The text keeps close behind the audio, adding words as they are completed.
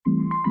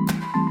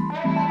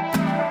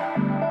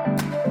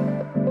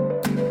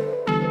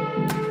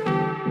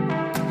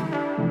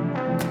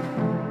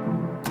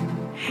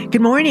Good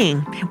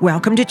morning.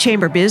 Welcome to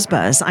Chamber Biz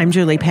Buzz. I'm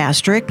Julie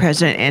Pastrick,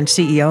 President and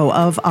CEO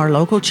of our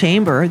local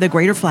chamber, the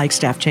Greater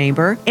Flagstaff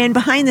Chamber. And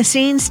behind the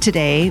scenes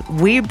today,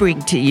 we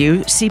bring to you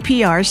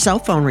CPR cell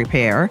phone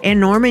repair and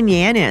Norman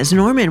Yanez.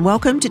 Norman,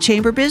 welcome to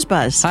Chamber Biz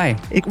Buzz. Hi.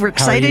 We're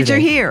excited you're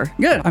here.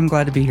 Good. I'm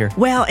glad to be here.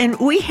 Well, and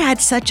we had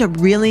such a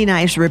really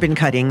nice ribbon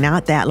cutting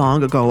not that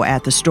long ago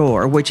at the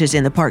store, which is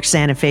in the Park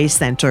Santa Fe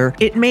Center.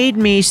 It made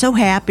me so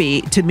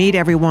happy to meet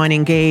everyone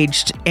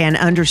engaged and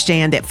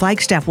understand that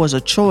Flagstaff was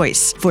a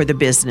choice for the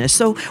business.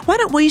 So why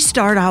don't we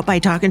start out by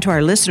talking to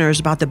our listeners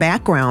about the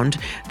background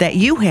that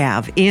you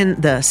have in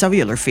the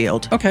cellular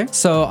field? Okay.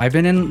 So I've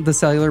been in the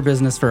cellular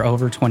business for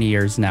over 20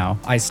 years now.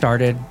 I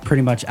started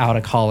pretty much out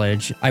of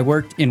college. I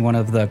worked in one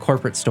of the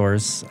corporate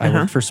stores. I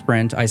worked for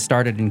Sprint. I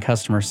started in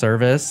customer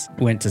service,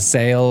 went to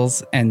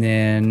sales, and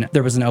then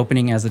there was an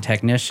opening as a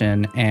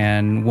technician.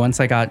 And once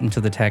I got into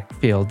the tech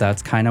field,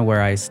 that's kind of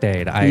where I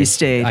stayed.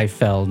 I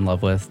fell in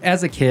love with.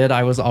 As a kid,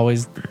 I was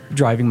always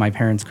driving my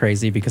parents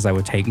crazy because I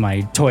would take my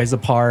toys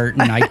apart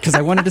and because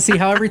I wanted to see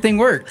how everything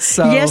worked.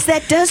 So yes,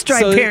 that does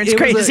drive parents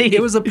crazy.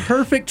 It was a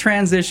perfect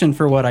transition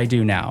for what I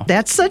do now.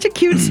 That's such a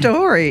cute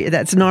story.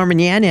 That's Norman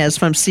Yanez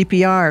from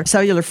CPR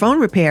Cellular Phone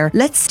Repair.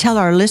 Let's tell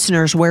our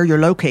listeners where you're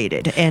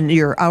located and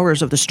your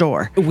hours of the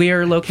store. We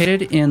are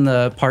located in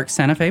the Park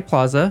Santa Fe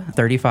Plaza,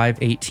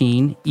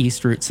 3518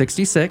 East Route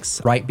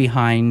 66, right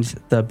behind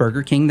the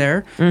Burger King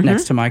there,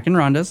 next to Mike and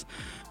Rhonda's.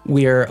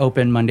 We are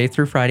open Monday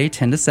through Friday,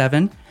 10 to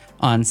 7.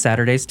 On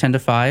Saturdays, 10 to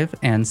 5,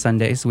 and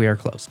Sundays, we are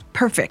closed.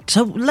 Perfect.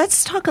 So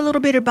let's talk a little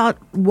bit about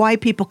why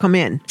people come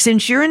in.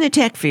 Since you're in the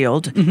tech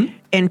field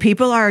and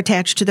people are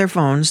attached to their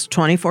phones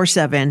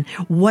 24/7,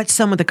 what's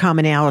some of the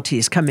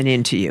commonalities coming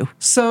into you?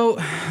 So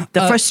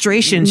the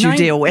frustrations you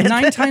deal with.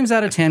 9 times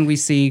out of 10, we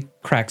see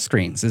cracked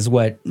screens is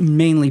what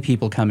mainly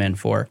people come in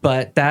for.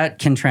 But that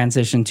can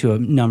transition to a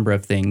number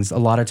of things. A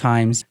lot of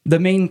times, the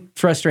main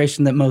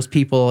frustration that most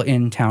people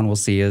in town will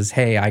see is,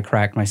 hey, I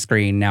cracked my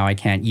screen, now I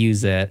can't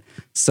use it.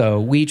 So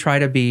we try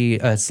to be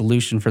a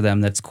solution for them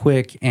that's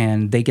quick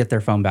and they get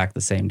their phone back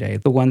the same day.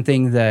 The one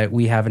thing that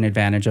we have an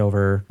advantage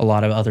over a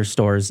lot of other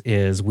stores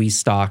is we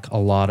stock a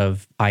lot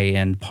of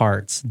high-end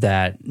parts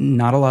that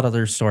not a lot of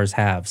other stores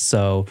have.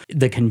 So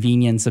the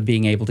convenience of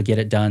being able to get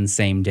it done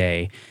same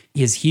day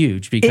is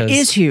huge because it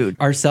is huge.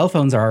 Our cell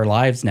phones are our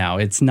lives now.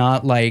 It's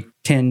not like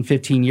 10,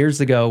 15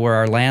 years ago where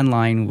our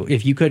landline,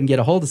 if you couldn't get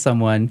a hold of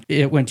someone,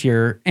 it went to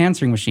your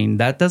answering machine.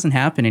 That doesn't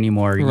happen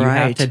anymore. You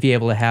have to be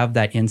able to have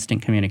that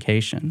instant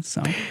communication.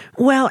 So,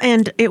 well,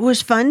 and it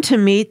was fun to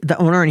meet the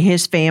owner and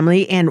his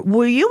family. And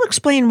will you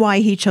explain why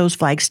he chose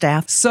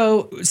Flagstaff?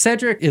 So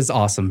Cedric is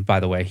awesome, by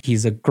the way.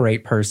 He's a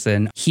great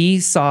person. He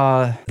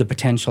saw the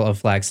potential of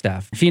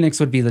Flagstaff. Phoenix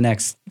would be the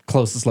next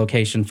closest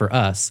location for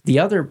us. The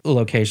other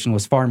location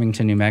was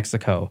Farmington, New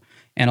Mexico.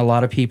 And a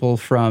lot of people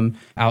from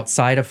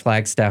outside of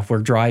Flagstaff were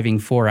driving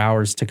 4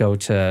 hours to go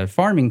to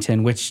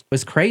Farmington, which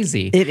was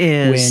crazy. It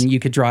is. When you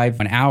could drive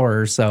an hour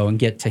or so and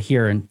get to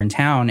here in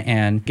town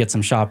and get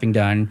some shopping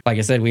done. Like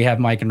I said, we have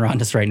Mike and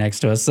Rhonda's right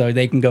next to us, so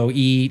they can go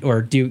eat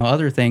or do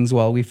other things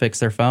while we fix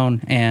their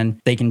phone, and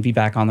they can be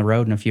back on the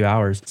road in a few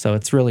hours. So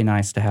it's really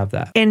nice to have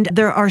that. And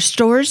there are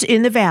stores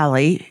in the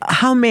valley.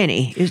 How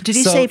many? Did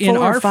he say 4 or 5? In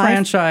our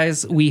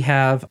franchise, we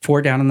have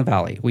 4 down in the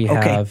valley. We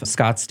have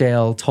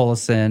Scottsdale,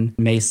 Tolleson,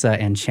 Mesa,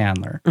 and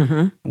Chandler.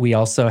 We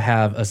also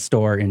have a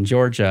store in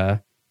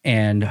Georgia,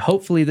 and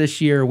hopefully this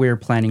year we're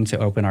planning to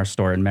open our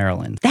store in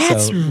Maryland.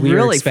 That's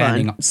really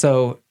fun.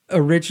 So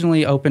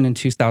originally opened in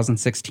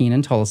 2016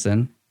 in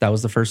Tolleson. That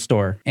was the first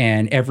store.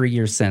 And every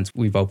year since,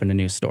 we've opened a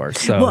new store.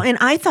 So, well, and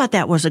I thought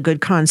that was a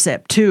good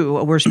concept,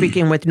 too. We're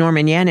speaking with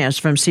Norman Yanez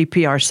from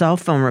CPR Cell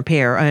Phone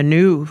Repair, a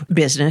new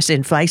business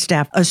in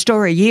Flagstaff. A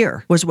store a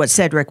year was what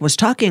Cedric was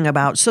talking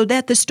about, so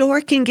that the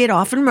store can get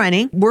off and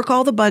running, work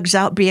all the bugs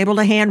out, be able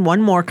to hand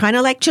one more, kind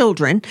of like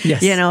children.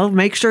 Yes. You know,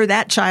 make sure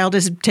that child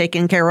is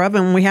taken care of,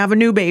 and we have a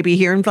new baby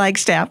here in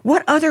Flagstaff.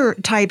 What other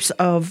types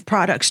of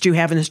products do you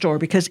have in the store?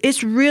 Because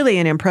it's really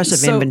an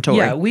impressive inventory.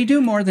 Yeah, we do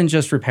more than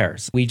just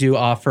repairs. We do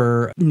offer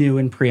new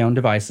and pre-owned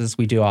devices.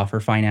 We do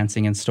offer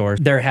financing in stores.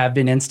 There have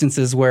been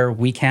instances where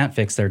we can't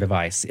fix their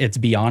device. It's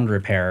beyond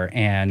repair,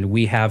 and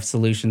we have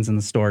solutions in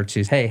the store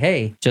to,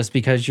 hey, just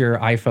because your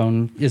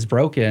iPhone is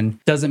broken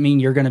doesn't mean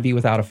you're going to be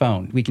without a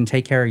phone. We can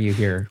take care of you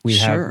here. We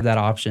have that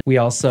option. We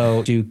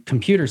also do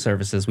computer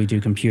services. We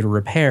do computer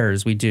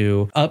repairs. We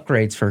do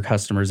upgrades for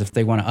customers. If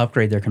they want to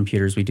upgrade their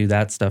computers, we do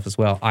that stuff as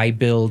well. I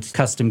build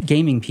custom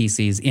gaming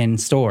PCs in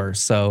store.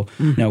 So,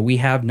 we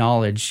have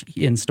knowledge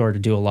in store to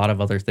do a lot of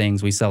other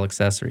things. We sell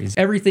accessories.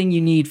 Everything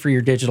you need for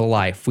your digital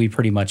life, we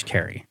pretty much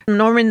carry.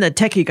 Norman, the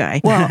techie guy.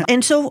 Well,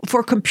 and so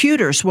for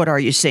computers, what are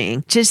you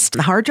seeing? Just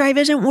the hard drive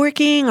isn't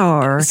working,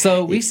 or?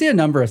 So we see a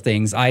number of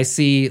things. I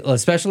see,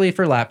 especially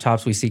for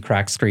laptops, we see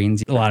cracked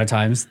screens. A lot of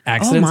times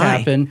accidents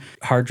happen.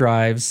 Hard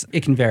drives,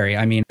 it can vary.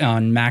 I mean,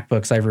 on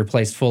MacBooks, I've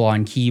replaced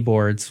full-on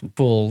keyboards,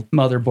 full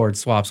motherboard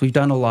swaps. We've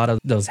done a lot of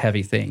those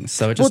heavy things.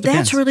 So it just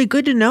depends. That's really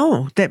good to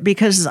know, that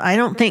because I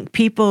don't think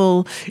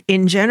people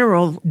in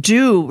general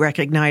do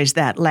recognize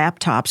that laptop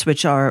laptops,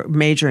 which are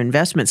major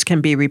investments,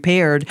 can be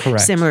repaired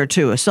similar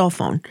to a cell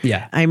phone.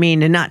 Yeah. I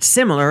mean, and not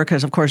similar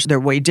because, of course, they're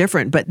way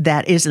different, but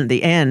that isn't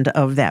the end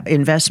of that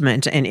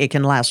investment, and it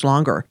can last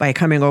longer by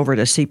coming over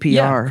to CPR.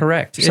 Yeah,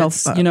 correct.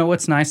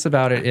 What's nice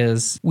about it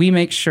is we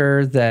make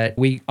sure that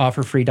we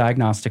offer free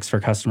diagnostics for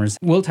customers.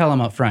 We'll tell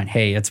them up front,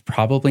 hey, it's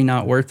probably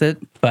not worth it,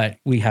 but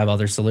we have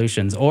other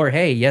solutions. Or,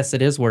 hey, yes,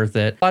 it is worth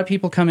it. A lot of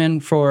people come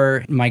in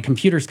for, my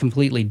computer's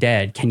completely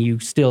dead. Can you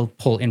still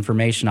pull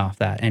information off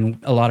that? And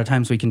a lot of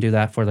times we can do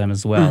that for them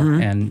as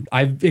well. And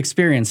I've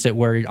experienced it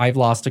where I've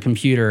lost a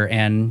computer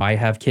and I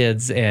have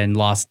kids and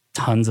lost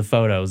tons of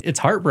photos. It's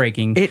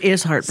heartbreaking. It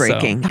is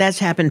heartbreaking. That's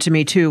happened to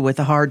me too with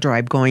the hard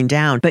drive going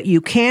down. But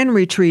you can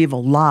retrieve a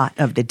lot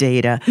of the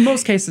data. In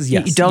most cases,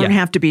 yes. You don't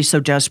have to be so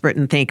desperate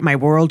and think my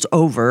world's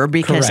over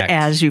because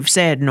as you've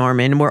said,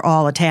 Norman, we're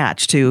all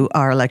attached to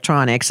our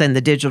electronics and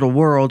the digital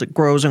world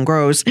grows and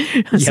grows.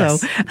 Yes. So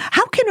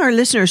how can our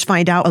listeners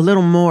find out a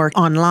little more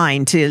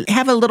online to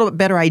have a little bit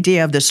better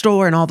idea of the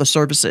store and all the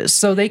services?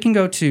 So they can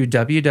go to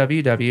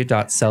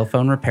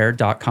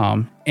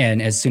www.cellphonerepair.com.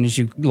 And as soon as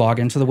you log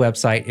into the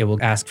website, it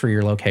will ask for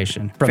your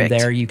location. From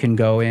there, you can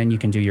go in, you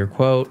can do your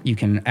quote, you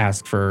can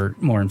ask for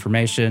more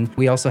information.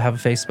 We also have a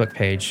Facebook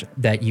page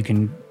that you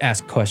can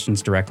ask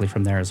questions directly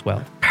from there as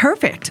well.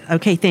 Perfect.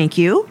 Okay, thank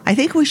you. I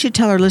think we should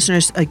tell our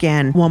listeners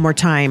again one more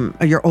time,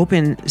 you're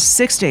open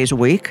 6 days a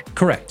week.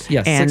 Correct.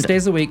 Yes, 6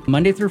 days a week,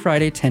 Monday through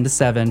Friday, 10 to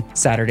 7,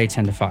 Saturday,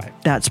 10 to 5.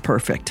 That's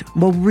perfect.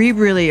 Well, we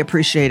really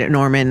appreciate it,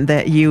 Norman,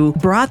 that you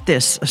brought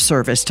this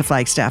service to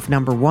Flagstaff,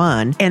 number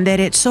one, and that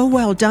it's so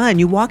well done.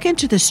 You walk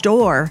into the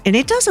store and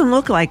it doesn't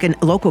look like a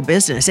local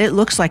business. It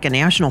looks like a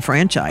national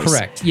franchise.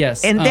 Correct.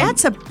 Yes. And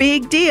that's a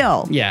big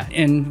deal. Yeah.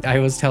 And I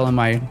was telling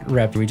my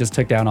rep, we just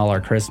took down all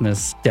our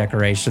Christmas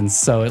decorations.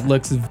 So it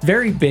looks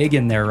very big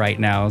in there right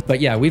now.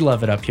 But yeah, we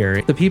love it up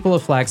here. The people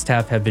of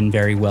Flagstaff have been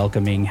very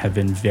welcoming, have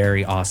been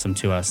very awesome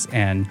to us.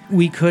 And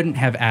we couldn't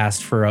have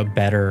asked for a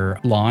better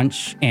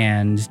launch.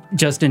 And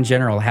just in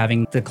general,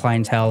 having the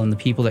clientele and the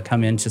people that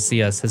come in to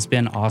see us has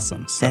been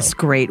awesome. So. That's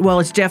great.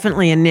 Well, it's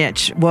definitely a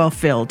niche well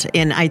filled.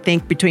 And I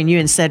think between you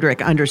and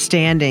Cedric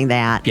understanding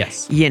that,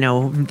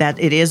 that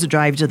it is a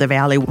drive to the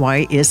valley.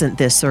 Why isn't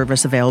this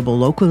service available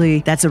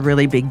locally? That's a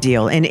really big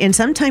deal. And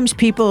sometimes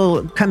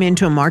people come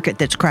into a market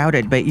that's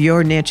crowded, but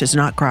your niche is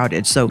not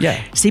crowded. So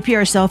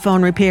CPR Cell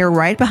Phone Repair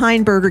right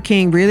behind Burger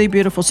King, really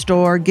beautiful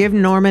store. Give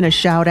Norman a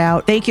shout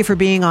out. Thank you for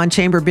being on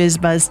Chamber Biz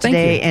Buzz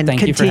today and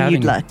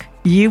continued luck.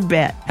 You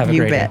bet. Have a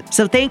great day.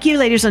 So thank you,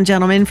 ladies and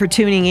gentlemen, for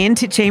tuning in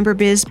to Chamber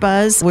Biz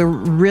Buzz. We're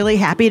really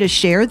happy to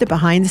share the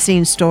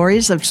behind-the-scenes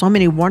stories of so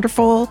many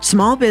wonderful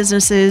small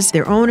businesses,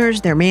 their owners,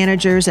 their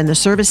managers, and the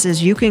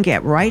services you can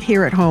get right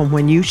here at home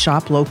when you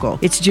shop local.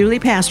 It's Julie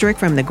Pastrick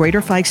from the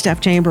Greater Flagstaff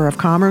Chamber of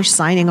Commerce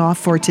signing off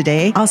for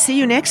today. I'll see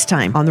you next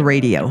time on the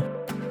radio.